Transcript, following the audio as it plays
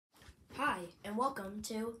and welcome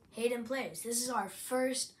to Hayden Plays. This is our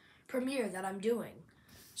first premiere that I'm doing.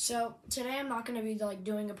 So today I'm not going to be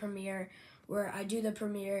doing a premiere where I do the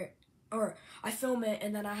premiere or I film it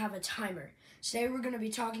and then I have a timer. Today we're going to be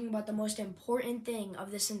talking about the most important thing of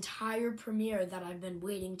this entire premiere that I've been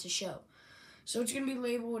waiting to show. So it's going to be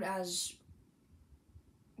labeled as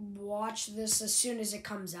watch this as soon as it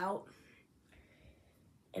comes out.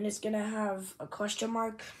 And it's going to have a question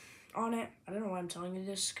mark on it. I don't know why I'm telling you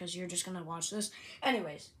this because you're just going to watch this.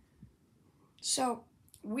 Anyways, so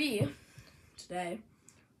we today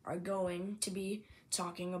are going to be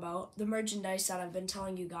talking about the merchandise that I've been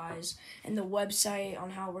telling you guys and the website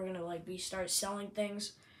on how we're going to start selling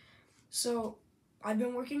things. So I've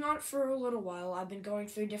been working on it for a little while. I've been going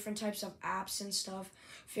through different types of apps and stuff,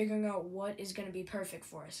 figuring out what is going to be perfect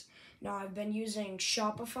for us. Now, I've been using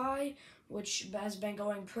Shopify, which has been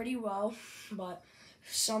going pretty well, but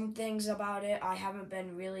some things about it I haven't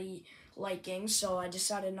been really liking, so I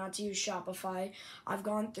decided not to use Shopify. I've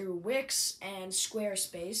gone through Wix and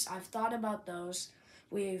Squarespace. I've thought about those.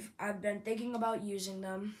 I've been thinking about using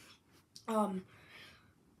them.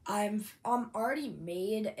 I've already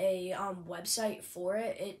made a website for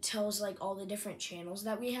it. It tells all the different channels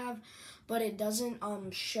that we have, but it doesn't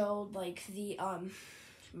show the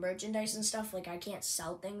merchandise and stuff. I can't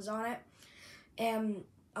sell things on it. And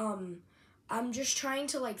I'm just trying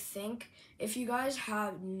to think if you guys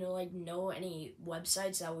have know any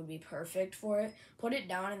websites that would be perfect for it, put it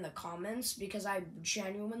down in the comments because I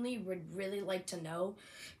genuinely would really like to know,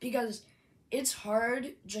 because it's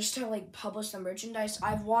hard just to publish the merchandise.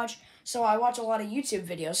 I watch a lot of YouTube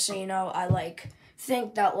videos, so I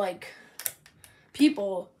think that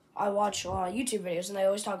I watch a lot of YouTube videos and they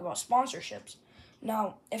always talk about sponsorships.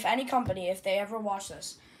 Now, if any company, if they ever watch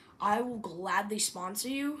this, I will gladly sponsor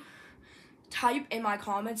you. Type in my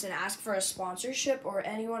comments and ask for a sponsorship, or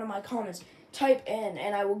any one of my comments. Type in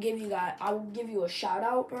and I will give you that. I will give you a shout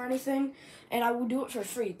out or anything, and I will do it for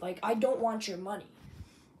free. I don't want your money.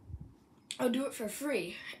 I'll do it for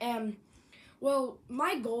free. And well,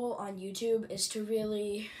 my goal on YouTube is to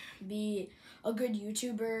really be a good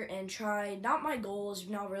YouTuber and try, not my goal is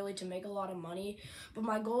not really to make a lot of money, but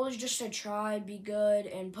my goal is just to try, be good,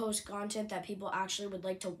 and post content that people actually would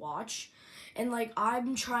like to watch. And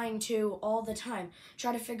I'm trying to, all the time,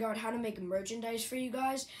 try to figure out how to make merchandise for you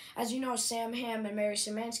guys. As you know, Sam Ham and Mary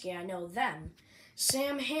Szymanski, I know them.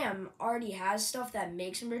 Sam Ham already has stuff that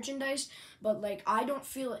makes merchandise, but I don't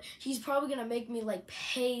feel it. He's probably gonna make me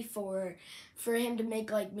pay for him to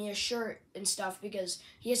make me a shirt and stuff, because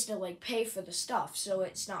he has to pay for the stuff, so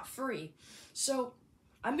it's not free. So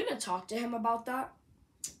I'm gonna talk to him about that.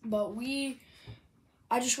 But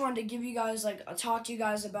I just wanted to give you guys talk to you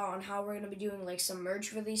guys about on how we're gonna be doing some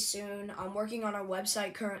merch release soon. I'm working on our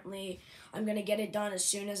website currently. I'm gonna get it done as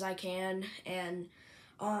soon as I can. And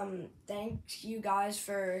thank you guys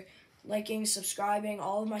for liking, subscribing,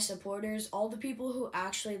 all of my supporters, all the people who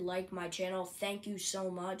actually like my channel. Thank you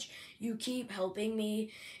so much. You keep helping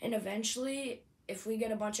me, and eventually, if we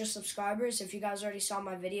get a bunch of subscribers, if you guys already saw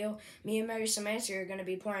my video, me and Mary Szymanski are going to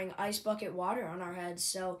be pouring ice bucket water on our heads.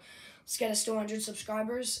 So let's get us to 100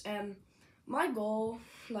 subscribers. And my goal,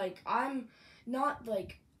 I'm not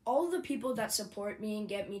all the people that support me and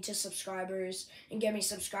get me to subscribers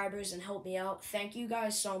and help me out, thank you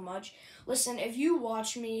guys so much. Listen, if you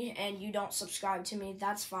watch me and you don't subscribe to me,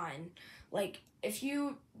 that's fine. If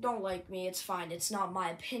you don't like me, it's fine. It's not my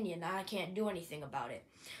opinion. I can't do anything about it.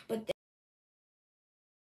 But